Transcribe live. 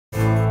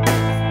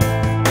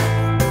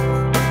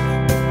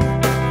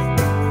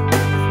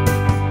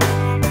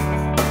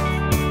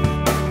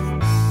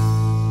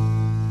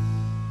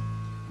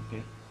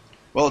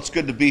it's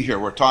good to be here.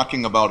 We're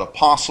talking about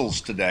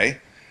apostles today.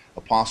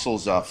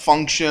 Apostles'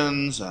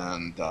 functions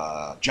and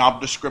job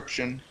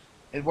description.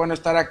 Es bueno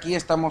estar aquí.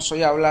 Estamos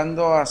hoy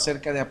hablando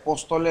acerca de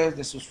apóstoles,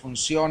 de sus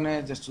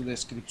funciones, de su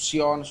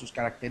descripción, sus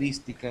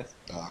características.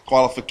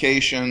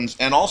 Qualifications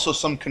and also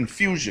some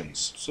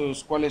confusions.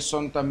 Cuáles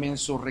son también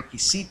sus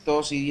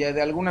requisitos y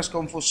de algunas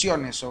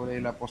confusiones sobre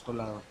el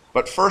apostolado.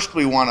 But first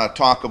we want to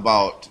talk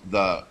about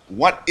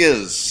what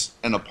is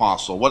an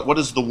apostle? What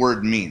does the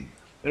word mean?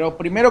 Pero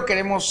primero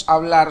queremos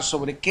hablar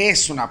sobre qué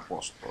es un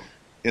apóstol.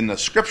 In the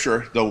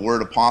scripture, the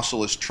word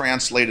apostle is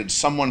translated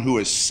someone who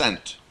is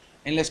sent.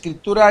 En la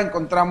escritura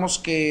encontramos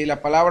que la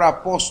palabra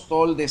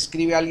apóstol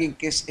describe a alguien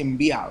que es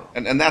enviado.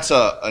 And that's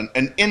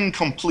an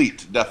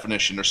incomplete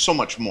definition. There's so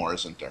much more,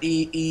 isn't there?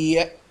 Y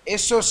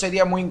eso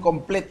sería muy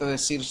incompleto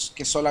decir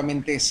que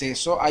solamente es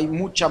eso. Hay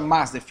mucha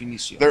más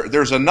definición.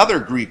 There's another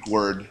Greek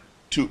word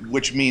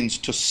which means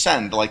to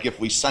send, like if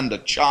we send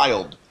a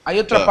child. Hay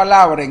otra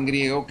palabra en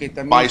griego que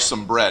también buy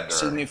some bread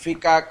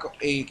significa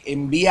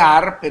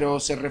enviar, pero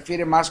se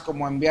refiere más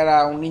como enviar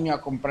a un niño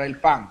a comprar el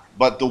pan.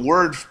 But the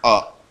word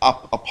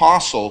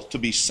apostle, to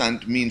be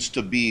sent, means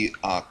to be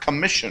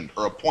commissioned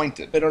or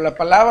appointed. Pero la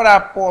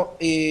palabra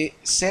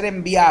ser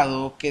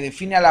enviado, que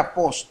define al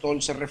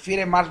apóstol, se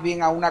refiere más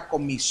bien a una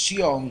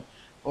comisión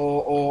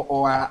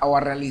o a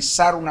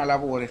realizar una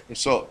labor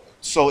específica.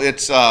 So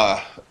it's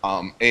a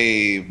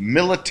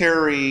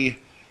military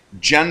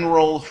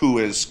general who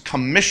is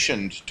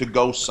commissioned to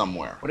go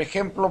somewhere. Por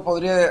ejemplo,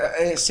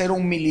 podría ser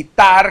un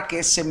militar que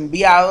es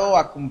enviado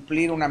a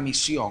cumplir una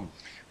misión.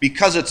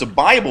 Because it's a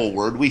Bible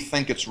word, we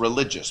think it's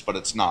religious, but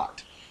it's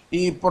not.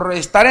 Y por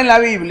estar en la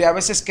Biblia, a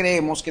veces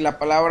creemos que la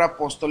palabra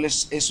apóstol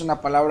es una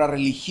palabra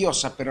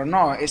religiosa, pero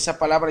no, esa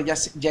palabra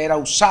ya era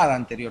usada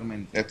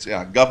anteriormente. It's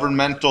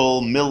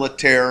governmental,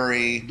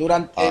 military.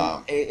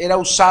 Era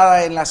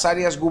usada en las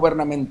áreas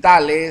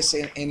gubernamentales,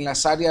 en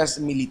las áreas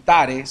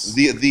militares.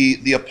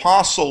 The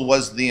apostle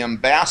was the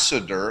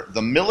ambassador,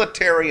 the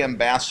military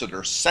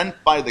ambassador sent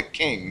by the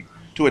king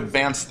to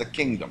advance the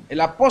kingdom.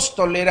 El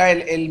apóstol era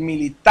el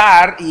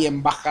militar y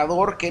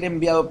embajador que era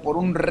enviado por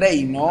un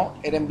reino,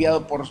 era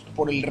enviado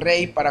por el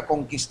rey para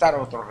conquistar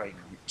otro reino.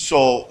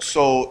 So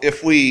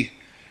if we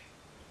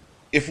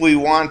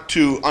want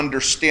to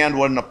understand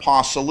what an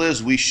apostle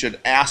is, we should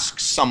ask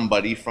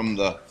somebody from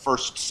the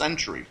first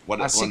century what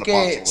an apostle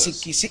is.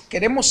 Así que si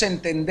queremos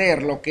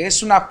entender lo que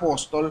es un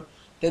apóstol,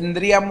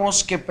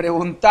 tendríamos que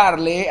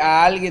preguntarle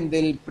a alguien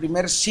del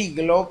primer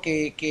siglo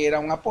que era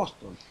un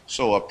apóstol.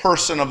 So a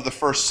person of the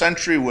first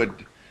century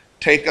would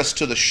take us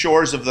to the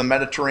shores of the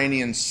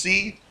Mediterranean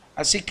Sea.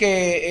 Así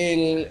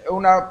que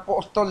un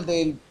apóstol,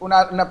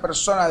 una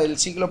persona del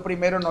siglo I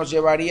nos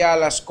llevaría a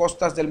las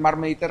costas del mar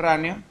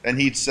Mediterráneo.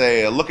 And he'd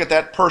say, look at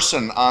that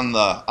person on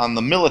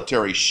the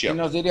military ship. Y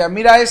nos diría,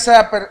 mira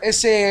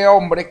ese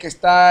hombre que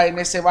está en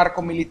ese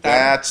barco militar.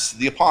 That's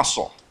the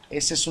apostle.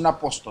 Ese es un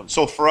apóstol.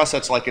 So for us,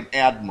 that's like an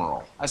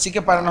admiral. Así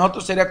que para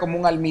nosotros sería como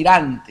un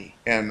almirante.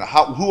 And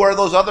who are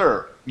those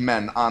other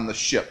men on the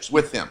ships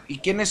with him? ¿Y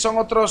quiénes son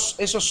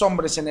esos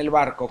hombres en el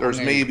barco?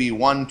 There's maybe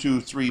 1,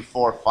 2, 3,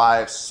 4,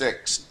 5,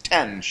 6,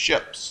 10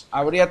 ships.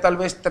 Habría tal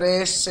vez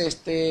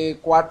 3,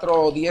 4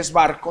 o 10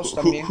 barcos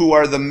también. Who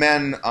are the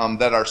men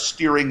that are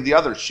steering the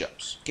other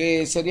ships?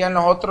 Que serían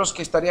los otros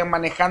que estarían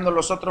manejando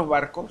los otros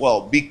barcos.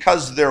 Well,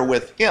 because they're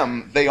with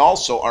him, they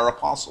also are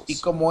apostles. Y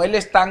como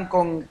ellos están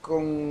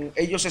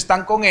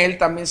con él,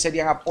 también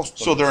serían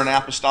apóstoles. So they're an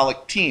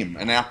apostolic team,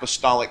 an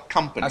apostolic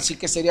company. Así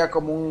que sería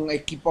como un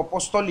equipo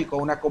apostólico,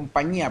 una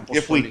compañía apostólica.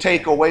 If we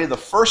take away the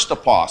first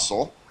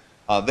apostle,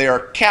 they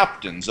are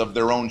captains of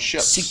their own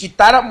ships. Si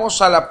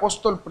quitáramos al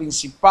apóstol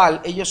principal,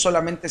 ellos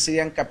solamente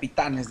serían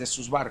capitanes de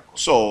sus barcos.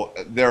 So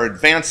they're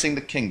advancing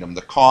the kingdom,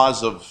 the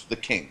cause of the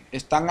king.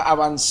 Están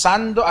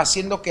avanzando,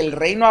 haciendo que el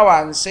reino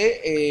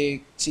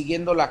avance,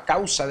 siguiendo la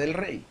causa del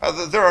rey.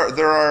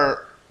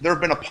 There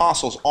have been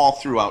apostles all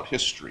throughout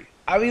history.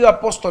 Ha habido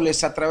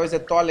apóstoles a través de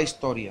toda la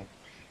historia.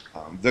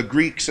 The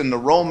Greeks and the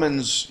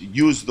Romans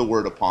used the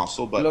word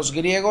apostle, but los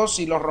griegos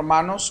y los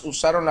romanos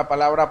usaron la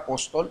palabra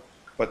apóstol.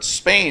 But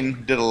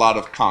Spain did a lot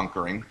of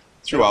conquering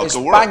throughout the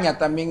world. España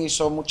también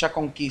hizo mucha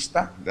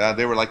conquista.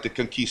 They were like the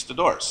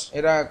conquistadors.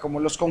 Era como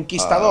los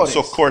conquistadores.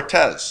 So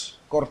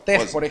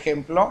Cortés, por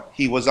ejemplo,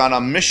 he was on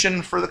a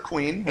mission for the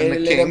queen and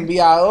el the king.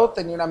 Enviado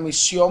tenía una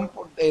misión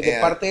de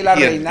parte de la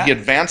reina. He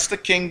advanced the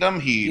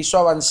kingdom. Hizo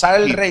avanzar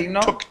el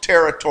reino. Took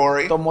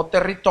territory. Tomó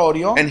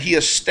territorio. And he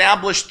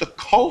established the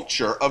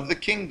culture of the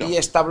kingdom. Y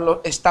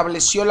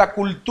estableció la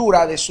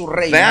cultura de su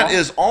reino. That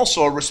is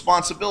also a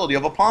responsibility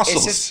of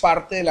apostles. Esa es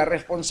parte de la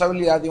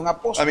responsabilidad de un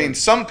apóstol. I mean,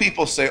 some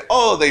people say,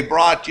 "Oh, they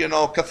brought,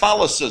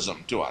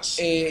 Catholicism to us."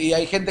 Y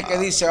hay gente que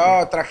dice,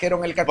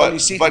 trajeron el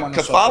catolicismo but a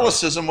nosotros.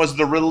 Catholicism was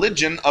the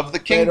religion of the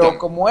kingdom. Pero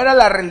como era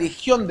la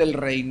religión del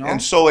reino, and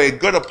so a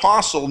good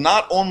apostle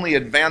not only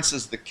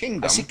advances the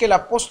kingdom, así que el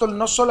apóstol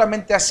no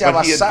solamente hace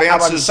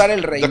avanzar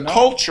el reino, the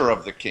culture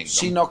of the kingdom,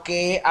 sino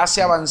que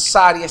hace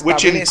avanzar y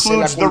which establece la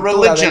includes the cultura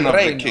religion del of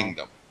the reino,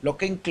 kingdom. lo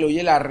que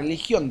incluye la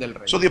religión del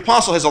rey. So the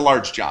apostle has a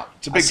large job.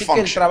 It's a big Así que el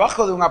function.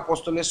 trabajo de un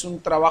apóstol es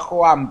un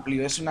trabajo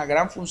amplio, es una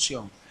gran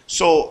función.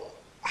 So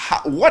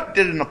what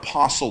did an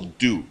apostle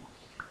do?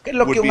 ¿Qué es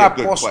lo que Would un be a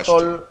good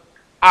apóstol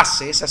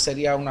hace? Esa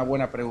sería una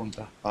buena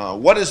pregunta.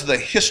 What is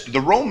the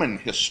Roman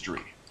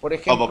history Por of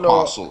ejemplo,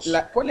 apostles?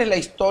 ¿cuál es la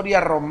historia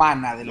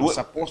romana de los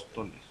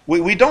apóstoles?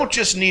 We don't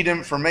just need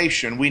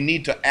information, we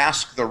need to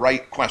ask the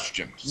right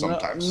questions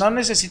sometimes. No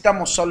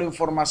necesitamos solo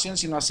información,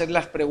 sino hacer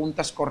las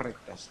preguntas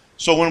correctas.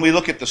 So when we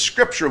look at the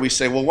scripture, we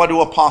say, well, what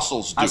do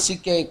apostles do? Así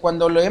que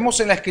cuando leemos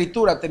en la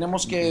escritura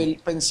tenemos que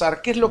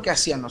pensar qué es lo que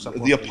hacían los The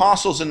apóstoles.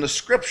 apostles in the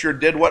scripture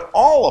did what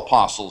all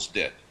apostles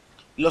did.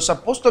 Los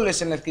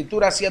apóstoles en la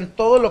escritura hacían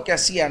todo lo que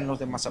hacían los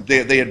demás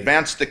apóstoles. They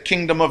advanced the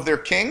kingdom of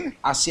their king.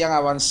 Hacían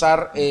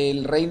avanzar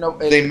el reino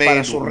They para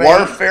made su rey.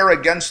 warfare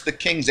against the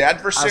king's Hacían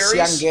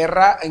adversaries.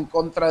 guerra en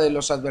contra de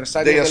los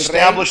adversarios They del rey.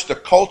 established the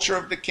culture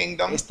of the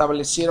kingdom.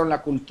 Establecieron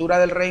la cultura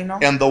del reino.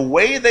 And the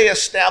way they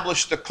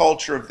established the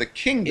culture of the Y la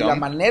kingdom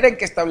manera en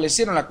que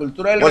establecieron la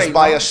cultura del was reino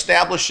by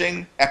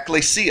establishing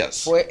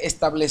ecclesias. fue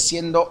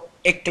estableciendo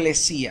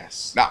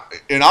eclesías. Now,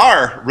 in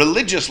our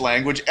religious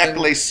language,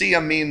 ecclesia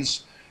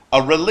means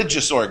a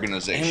religious En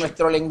organization.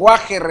 nuestro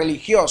lenguaje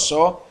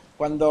religioso,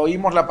 cuando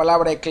oímos la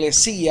palabra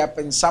eclesía,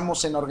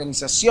 pensamos en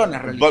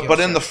organizaciones religiosas. But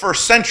in the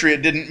first century,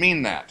 it didn't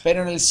mean that.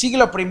 Pero en el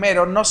siglo I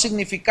no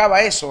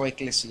significaba eso,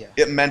 eclesía.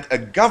 It meant a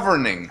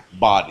governing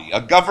body, a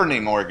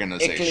governing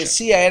organization.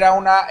 Eclesía era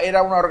una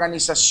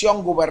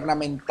organización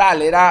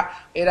gubernamental, era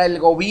el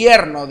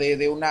gobierno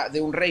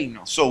de un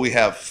reino. So we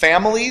have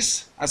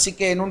families, Así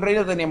que en un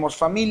reino teníamos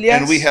familias,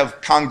 and we have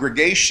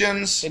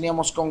congregations.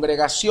 teníamos We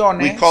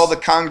congregaciones. call the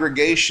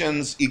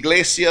congregations A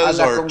iglesias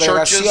las or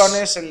churches.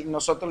 congregaciones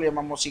nosotros le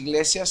llamamos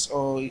iglesias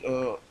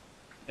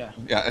ya.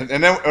 Yeah,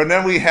 and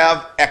then we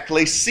have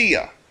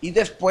ecclesia. Y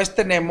después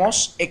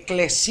tenemos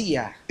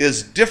eclesía.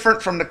 Is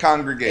different from the Es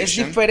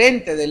congregation.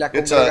 diferente de la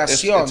It's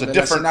congregación, a de la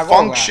different sinagoga.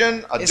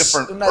 function, a Es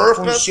different una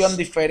purpose. función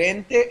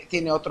diferente,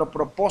 tiene otro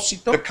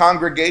propósito. The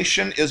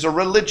congregation is a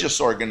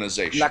religious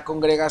organization La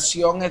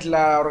congregación es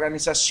la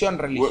organización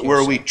religiosa,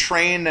 where we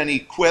train and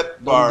equip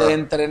donde our,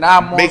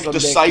 entrenamos, make donde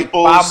disciples,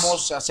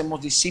 equipamos, hacemos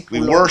we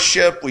discípulos,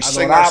 worship, we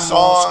sing our adoramos,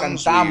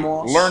 songs,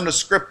 cantamos, we learn the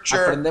scripture.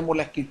 aprendemos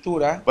la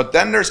escritura, But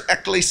then there's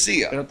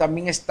ecclesia. pero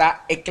también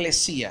está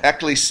eclesía.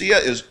 Ecclesia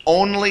is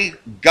only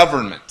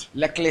government.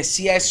 La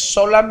eclesía es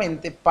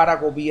solamente para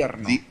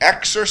gobierno, The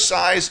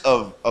exercise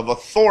of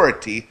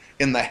authority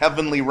in the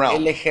heavenly el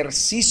realm.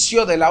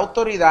 ejercicio de la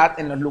autoridad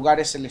en los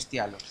lugares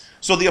celestiales.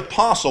 So the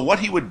apostle, what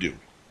he would do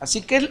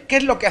Así que, ¿qué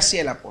es lo que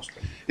hacía el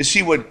apóstol? is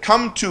he would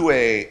come to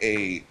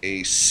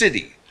a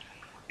city,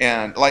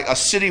 and like a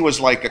city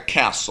was like a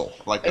castle,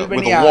 like Él with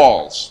venía,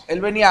 walls.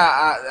 él venía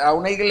a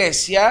una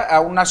iglesia, a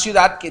una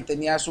ciudad que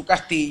tenía su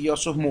castillo,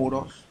 sus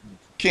muros,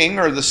 King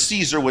or the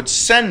Caesar would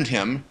send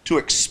him to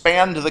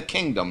expand the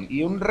kingdom.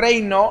 y un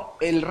reino,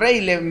 el rey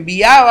le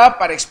enviaba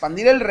para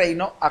expandir el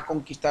reino a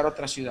conquistar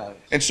otras ciudades.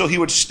 And so he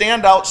would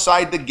stand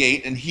outside the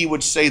gate and he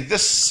would say,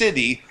 this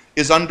city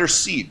is under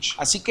siege.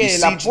 Así He que el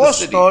sieged the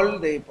city.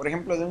 apóstol, por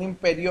ejemplo, de un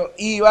imperio,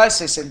 iba,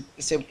 se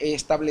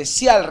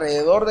establecía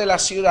alrededor de la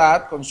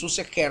ciudad con sus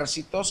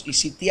ejércitos y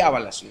sitiaba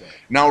la ciudad.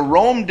 Now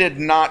Rome did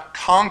not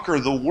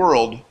conquer the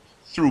world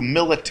through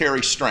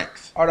military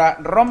strength, Ahora,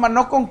 Roma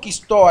no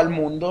conquistó al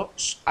mundo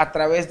a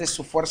través de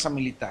su fuerza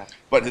militar,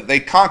 but they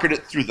conquered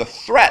it through the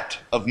threat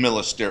of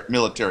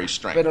military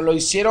strength. pero lo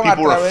hicieron a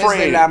People were través de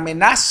afraid. la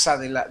amenaza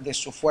de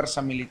su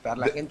fuerza militar.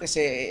 La gente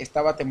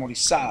estaba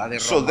atemorizada de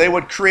So Roma. they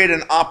would create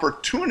an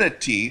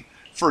opportunity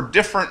for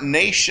different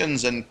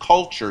nations and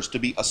cultures to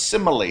be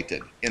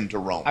assimilated into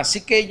Rome.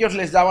 Así que ellos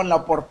les daban la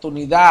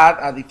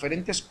oportunidad a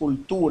diferentes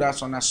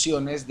culturas o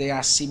naciones de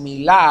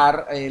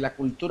asimilar la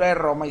cultura de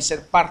Roma y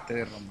ser parte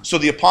de Roma. So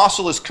the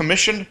apostle is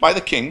commissioned by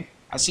the king,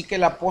 Así que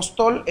el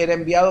apóstol era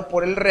enviado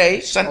por el rey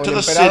o sent el to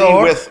the city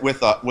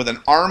emperador, with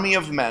an army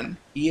of men.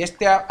 y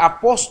este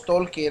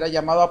apóstol, que era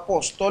llamado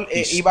apóstol,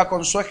 iba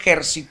con su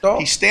ejército.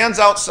 He stands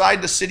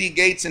outside the city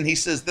gates and he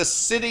says, this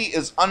city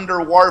is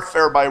under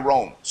warfare by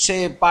Rome.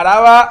 Se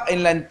paraba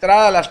en la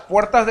entrada a las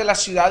puertas de la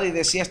ciudad y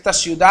decía: esta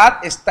ciudad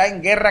está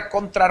en guerra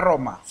contra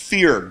Roma.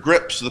 Fear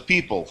grips the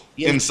people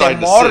Y el inside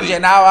the temor city.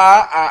 llenaba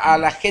a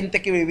la gente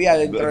que vivía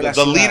dentro de la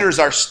The ciudad. leaders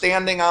are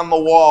standing on the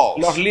walls.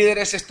 Los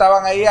líderes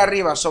estaban ahí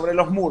arriba sobre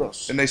los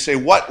muros. And they say,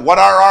 what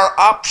are our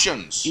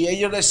options? Y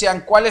ellos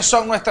decían: ¿cuáles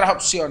son nuestras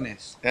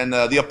opciones? And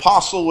the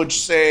apostle would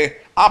say,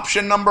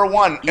 option number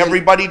one, Y el-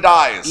 everybody Y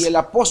dies. el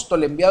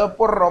apóstol enviado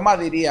por Roma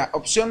diría: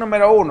 opción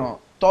número 1,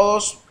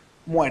 todos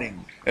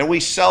mueren. And we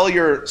sell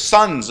your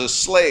sons as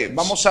slaves.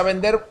 Vamos a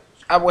vender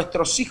a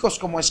vuestros hijos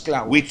como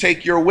esclavos. We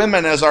take your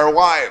women as our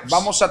wives.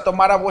 Vamos a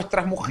tomar a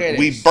vuestras We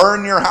mujeres.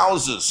 burn your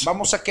houses.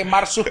 Vamos a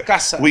quemar sus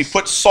casas. We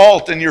put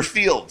salt in your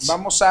fields.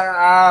 Vamos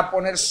a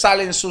poner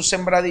sal en sus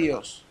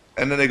sembradíos.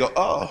 And then they go,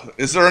 oh,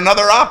 is there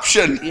another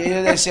option? Y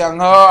ellos decían: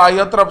 no, hay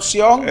otra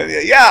opción.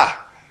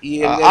 Yeah.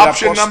 Y el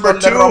Option number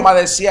apóstol de 2, Roma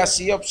decía: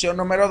 sí, opción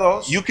número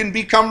 2. you can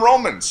become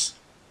Romans.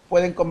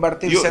 Pueden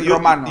convertirse en You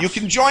romanos.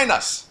 can join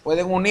us.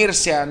 Pueden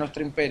unirse a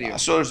nuestro imperio.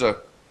 So there's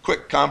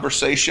quick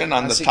conversation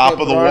on the Así top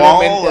que of the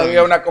probablemente wall.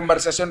 había una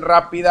conversación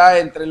rápida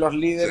entre los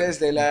líderes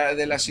de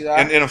la ciudad.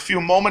 And in a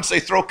few moments, they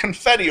throw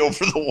confetti over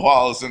the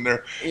walls, and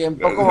Y en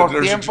poco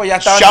they're tiempo ya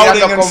estaban shouting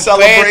tirando in confeti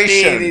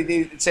celebration.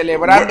 y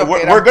celebrando que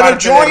We're eran gonna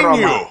parte de join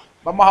Roma. you.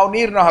 Vamos a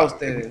unirnos a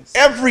ustedes.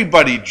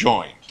 Everybody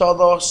joined.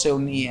 Todos se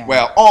unían.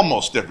 Well,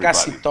 almost Casi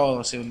everybody.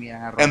 todos se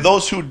unían a Roma. And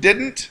those who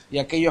didn't, Y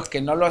aquellos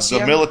que no lo the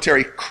hacían,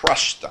 military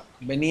crushed them.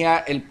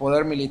 venía el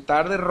poder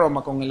militar de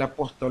Roma con el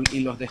apóstol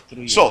y los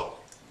destruía. So,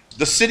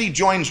 the city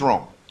joins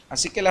Rome.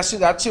 Así que la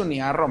ciudad se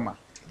unía a Roma.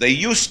 They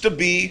used to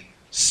be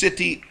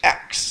city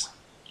X.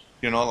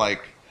 You know,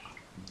 like,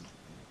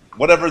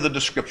 whatever the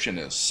description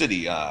is.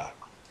 City,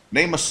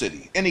 name a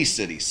city. Any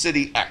city.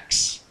 City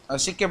X.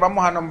 Así que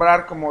vamos a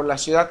nombrar como la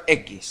ciudad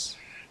X.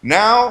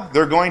 Now,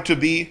 they're going to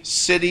be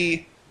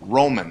city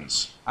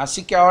Romans.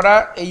 Así que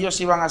ahora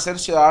ellos iban a ser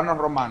ciudadanos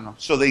romanos.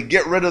 So they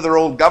get rid of their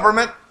old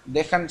government,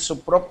 Dejan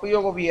su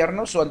propio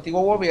gobierno, su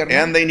antiguo gobierno,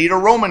 and they need a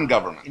Roman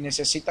government. y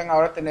necesitan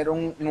ahora tener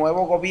un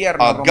nuevo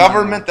gobierno A romano.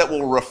 government that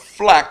will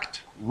reflect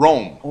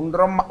Rome.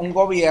 Un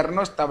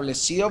gobierno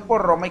establecido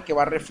por Roma y que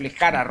va a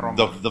reflejar a Roma.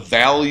 The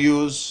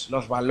values,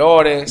 Los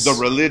valores, the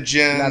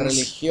religions, las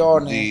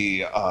religiones, the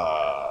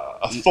la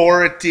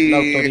authority,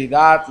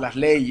 autoridad, las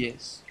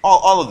leyes,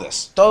 all of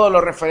this. todo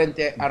lo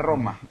referente a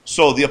Roma.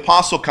 So the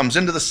apostle comes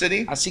into the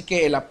city. Así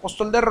que el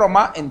apóstol de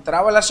Roma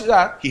entraba a la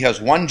ciudad He has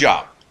one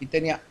job: y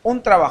tenía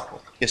un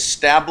trabajo: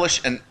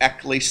 establish an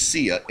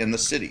ecclesia in the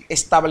city.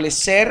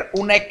 establecer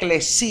una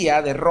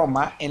eclesía de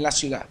Roma en la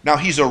ciudad. Now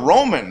he's a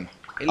Roman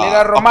Él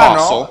era romano,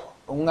 apostle,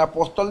 un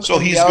apóstol so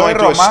he's enviado de going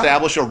to Roma,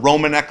 establish a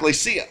Roman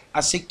ecclesia.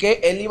 así que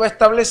él iba a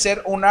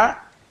establecer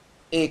una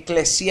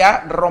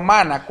eclesía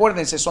romana.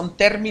 Acuérdense, son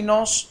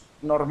términos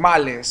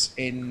normales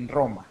en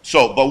Roma.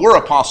 So, but we're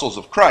apostles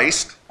of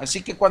Christ,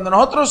 Así que cuando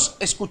nosotros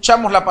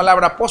escuchamos la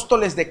palabra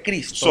apóstoles de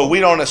Cristo, so we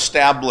don't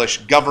establish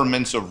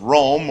governments of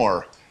Rome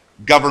or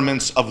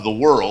governments of the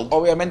world.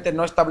 obviamente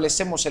no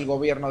establecemos el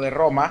gobierno de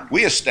Roma,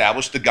 We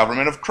establish the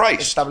government of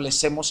Christ.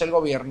 establecemos el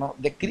gobierno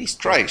de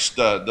Cristo. Christ,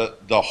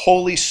 the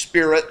Holy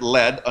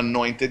Spirit-led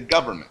anointed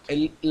government.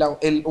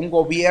 Un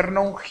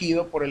gobierno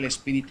ungido por el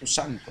Espíritu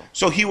Santo.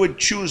 So he would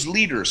choose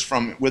leaders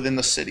from within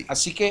the city.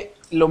 Así que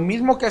lo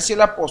mismo que hacía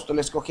el apóstol,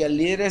 escogía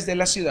líderes de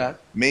la ciudad.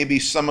 Maybe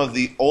some of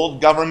the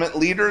old government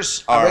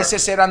leaders A are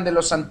veces eran de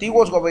los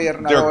antiguos they're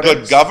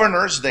gobernadores, good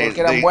governors. They porque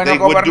eran they buenos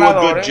would do a good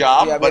gobernadores y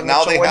job, but habían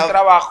now hecho they buen have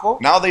trabajo.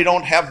 now they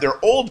don't have their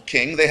old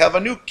king. They have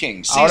a new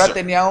king, Ahora Caesar.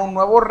 tenía un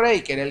nuevo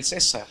rey que era el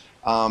César.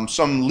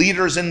 Some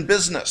leaders in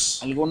business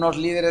Algunos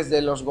líderes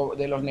de los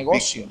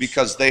negocios,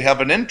 because they have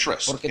an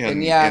interest Porque in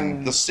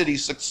tenían the city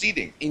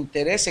succeeding.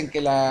 interés en que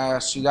la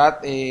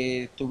ciudad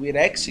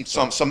tuviera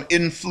éxito. Some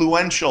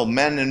influential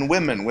men and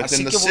women within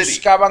Así the que city.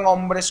 buscaban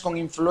hombres con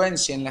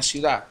influencia en la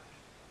ciudad.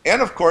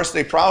 And of course,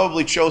 they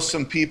probably chose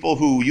some people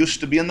who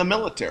used to be in the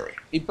military.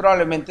 Y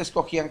probablemente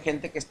escogían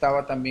gente que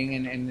estaba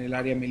también en el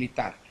área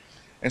militar.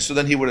 And so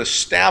then he would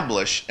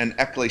establish an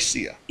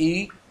ecclesia.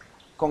 Y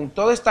con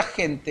toda esta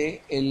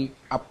gente, el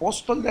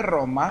apóstol de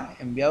Roma,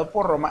 enviado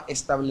por Roma,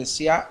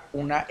 establecía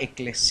una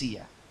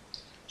eclesía.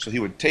 So he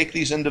would take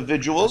these Así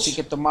individuals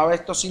que tomaba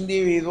estos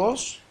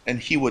individuos and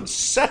he would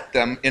set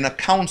them in a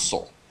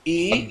council,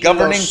 y a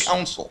governing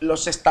council.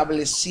 los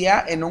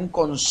establecía en un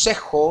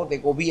consejo de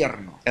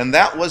gobierno. And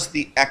that was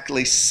the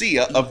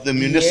ecclesia of the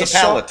Y eso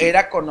municipality.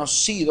 era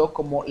conocido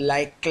como la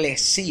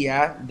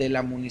eclesía de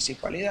la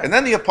municipalidad. And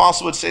then the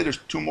apostle would say there's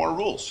two more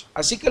rules.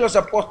 Así que los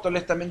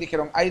apóstoles también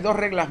dijeron, hay dos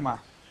reglas más.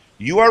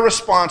 You are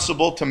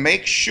responsible to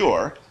make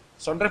sure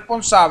Son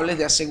responsables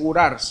de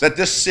asegurarse that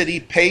this city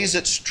pays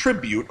its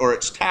tribute or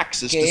its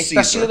taxes to que esta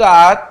Caesar.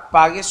 ciudad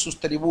pague sus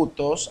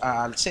tributos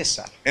al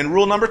César. And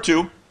rule number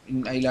 2,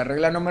 Y la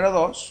regla número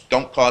 2,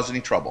 don't cause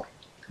any trouble.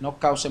 no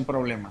causen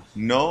problemas.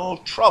 No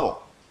trouble.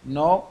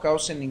 No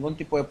causen ningún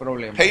tipo de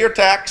problema. Pay your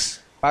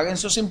tax, Paguen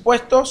sus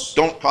impuestos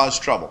don't cause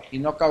trouble. y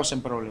no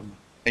causen problemas.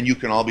 And you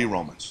can all be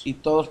Romans. Y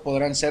todos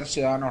podrán ser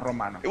ciudadanos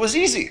romanos. It was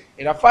easy.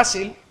 Era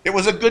fácil, It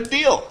was a good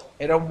deal.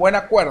 era un buen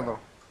acuerdo.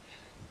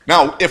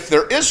 Now, if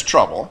there is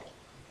trouble,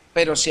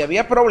 Pero si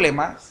había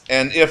problemas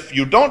and if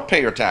you don't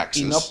pay your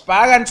y no taxes,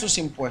 pagan sus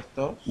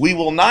impuestos, we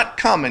will not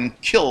come and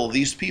kill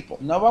these people.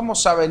 no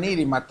vamos a venir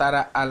y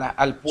matar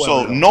al So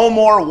pueblo. no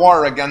more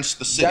war against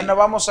the Ya city no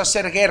vamos a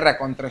hacer guerra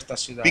contra esta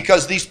ciudad,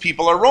 because these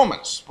people are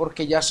Romans.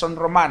 porque ya son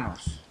romanos.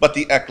 But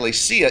the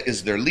ecclesia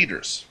is their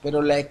leaders.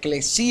 Pero la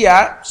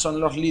eclesía son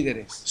los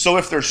líderes. So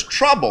if there's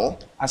trouble,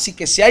 Así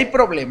que si hay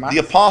problemas, the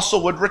apostle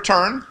would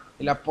return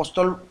el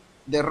apóstol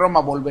de Roma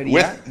volvería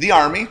with the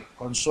army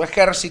con su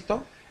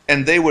ejército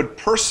and they would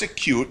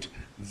persecute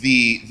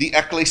the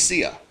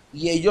ecclesia.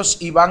 y ellos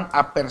iban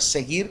a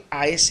perseguir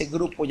a ese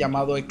grupo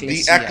llamado The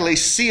eclesía.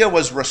 ecclesia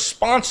was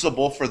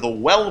responsible for the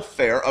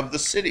welfare of the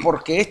city.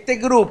 Porque este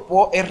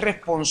grupo es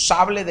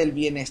responsable del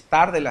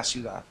bienestar de la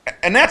ciudad.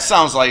 And that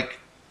sounds like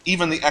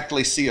even the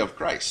ecclesia of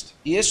Christ.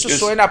 Y eso Is-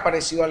 suena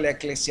parecido a la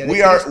eclesia de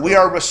We are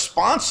Cristo.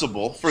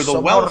 responsible for the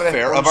Somos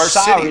welfare of our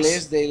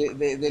cities. responsables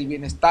del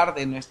bienestar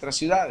de nuestras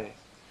ciudades.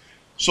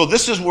 So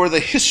this is where the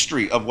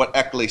history of what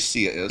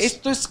ecclesia is.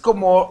 Esto es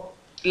como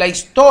la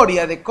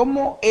historia de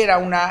cómo era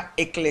una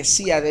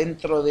eclesía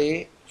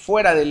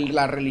fuera de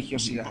la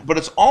religiosidad. But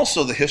it's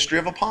also the history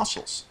of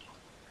apostles.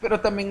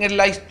 Pero también es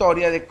la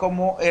historia de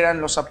cómo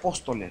eran los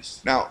apóstoles.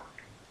 Now,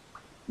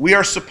 we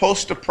are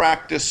supposed to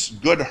practice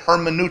good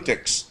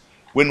hermeneutics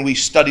when we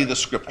study the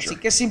scripture. Así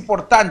que es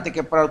importante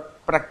que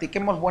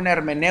practiquemos buena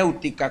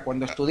hermenéutica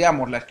cuando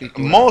estudiamos la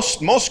escritura.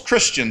 Most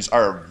Christians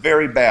are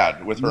very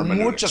bad with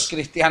hermeneutics. Muchos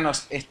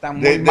cristianos están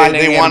muy mal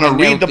en They want to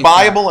read the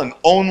hermenéutica. Bible and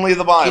only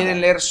the Quieren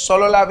Bible. leer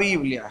solo la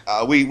Biblia.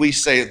 We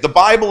say the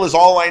Bible is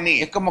all I Es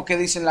need. como que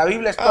dicen la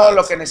Biblia es todo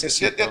lo que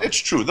necesito.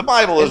 It's true. The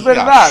Bible Es is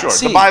verdad, sure.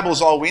 sí. The Bible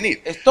is all we need.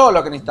 Es todo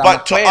lo que necesitamos.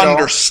 But to Pero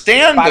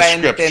understand para the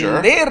scripture,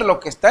 entender lo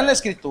que está en la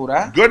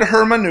escritura, good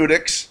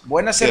hermeneutics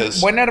buena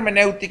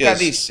hermenéutica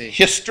dice,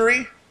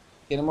 history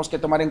tenemos que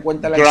tomar en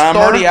cuenta la grammar,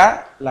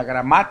 historia, la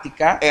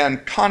gramática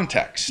and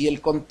context. y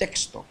el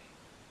contexto.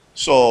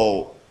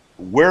 So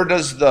where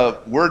does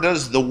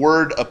the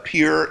word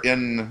appear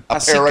in a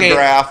Así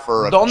paragraph que,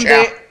 or a ¿dónde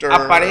chapter?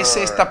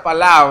 aparece esta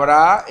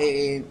palabra?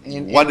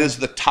 What is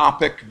the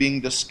topic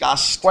being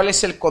discussed? ¿Cuál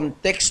es el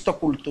contexto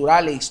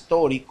cultural e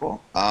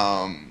histórico?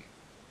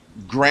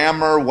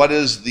 Grammar. What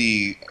is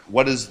the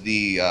 ¿Cuál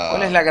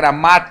es la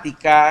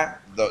gramática?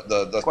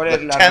 ¿Cuál es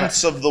the la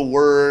tense of the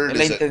word?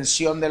 la Is it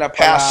intención de la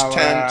past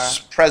palabra?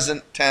 tense,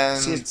 present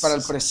Si es para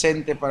el tense?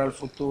 presente, para el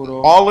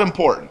futuro. All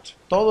important,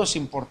 Todo es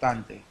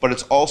importante, but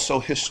it's also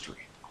history.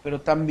 pero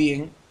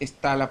también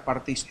está la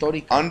parte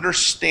histórica.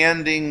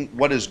 Understanding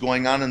what is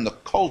going on in the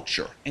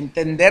culture.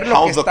 Entender lo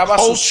How que the estaba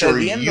culture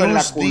sucediendo en la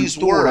used these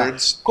cultura,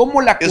 words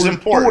cómo la is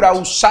cultura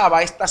important.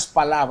 usaba estas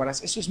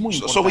palabras, eso es muy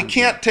So importante. we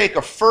can't take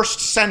a first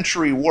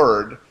century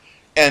word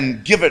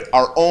and give it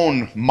our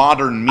own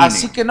modern meaning.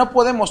 Así que no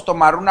podemos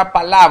tomar una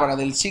palabra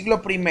del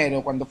siglo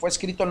I, cuando fue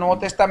escrito el Nuevo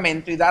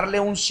Testamento, y darle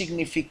un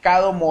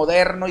significado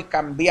moderno y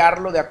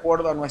cambiarlo de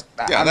acuerdo a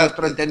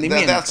nuestro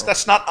entendimiento.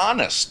 That's not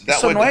honest.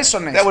 Eso no es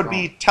honesto. That would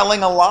be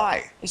telling a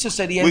lie. Eso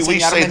sería We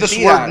enseñar say this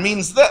mentiras. word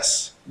means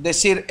this.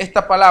 Decir,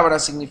 esta palabra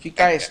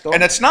significa esto,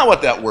 And it's not what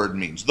that word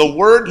means. The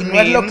word y no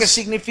es lo que means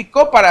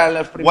significó para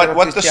los primeros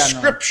what the cristianos.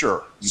 scripture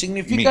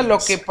Significa means. lo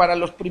que para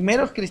los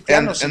primeros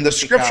cristianos And the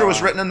scripture was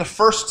significaba. written in the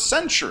first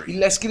century. Y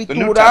la the New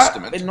escritura,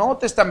 Testament. el Nuevo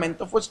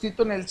Testamento fue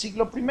escrito en el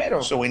siglo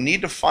I. So we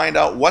need to find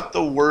out what the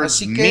words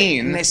Así que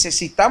mean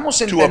necesitamos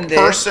to a entender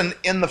person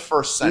in the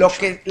first lo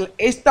century. que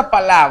esta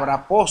palabra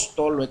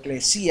apóstol o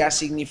eclesía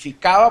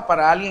significaba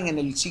para alguien en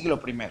el siglo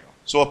I.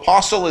 So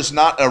apostle is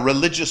not a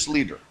religious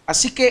leader.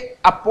 Así que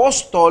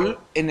apóstol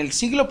en el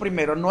siglo I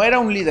no era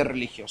un líder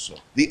religioso.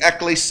 The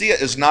ecclesia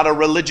is not a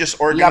religious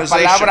La organization.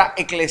 palabra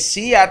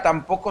eclesía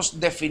tampoco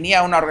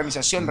definía una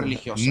organización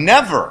religiosa.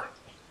 Never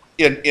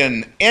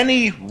in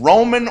any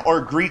Roman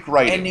or Greek En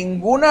writing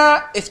ningún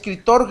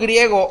escritor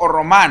griego o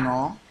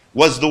romano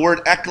was the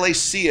word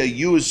ecclesia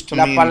used to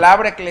la mean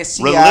palabra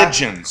eclesía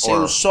religion se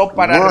or usó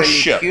para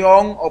worship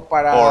religión o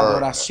para or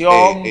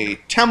adoración a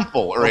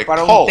temple or o a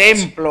para un cult.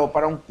 templo o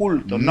para un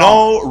culto.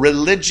 No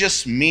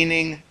religious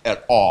meaning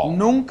at all.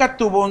 Nunca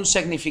tuvo un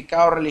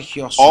significado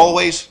religioso.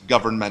 Always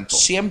governmental.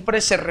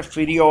 Siempre se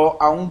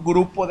refirió a un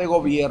grupo de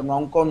gobierno, a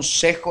un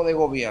consejo de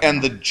gobierno.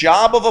 And the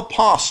job of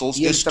apostles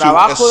Y el is to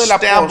trabajo del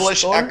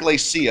establish apóstol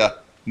ecclesia,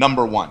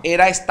 number one.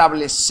 Era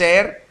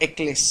establecer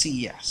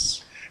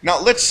eclesías.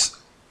 Now let's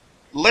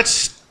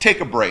take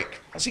a break.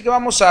 Así que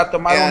vamos a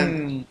tomar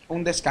And-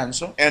 un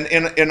descanso. And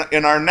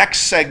in our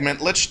next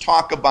segment, let's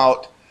talk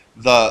about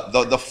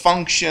the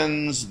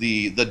functions,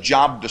 the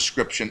job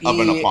description of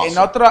an Y apostle.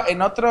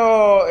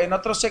 en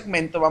otro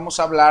segmento vamos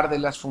a hablar de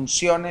las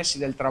funciones y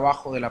del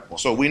trabajo del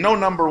apóstol. So we know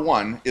number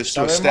one is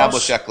to Sabemos,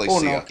 establish ecclesia.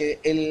 uno, que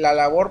la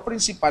labor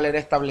principal era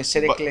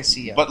establecer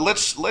eclesía. But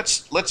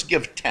let's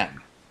give 10.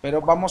 Pero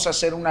vamos a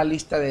hacer una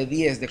lista de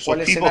 10 de So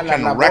cuáles people eran las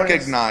can labores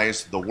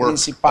recognize the work of an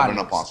principales.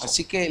 apostle.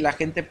 Así que la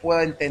gente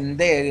pueda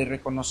entender y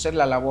reconocer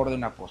la labor de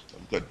un apóstol.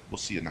 Good. We'll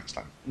see you next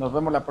time. Nos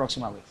vemos la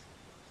próxima vez.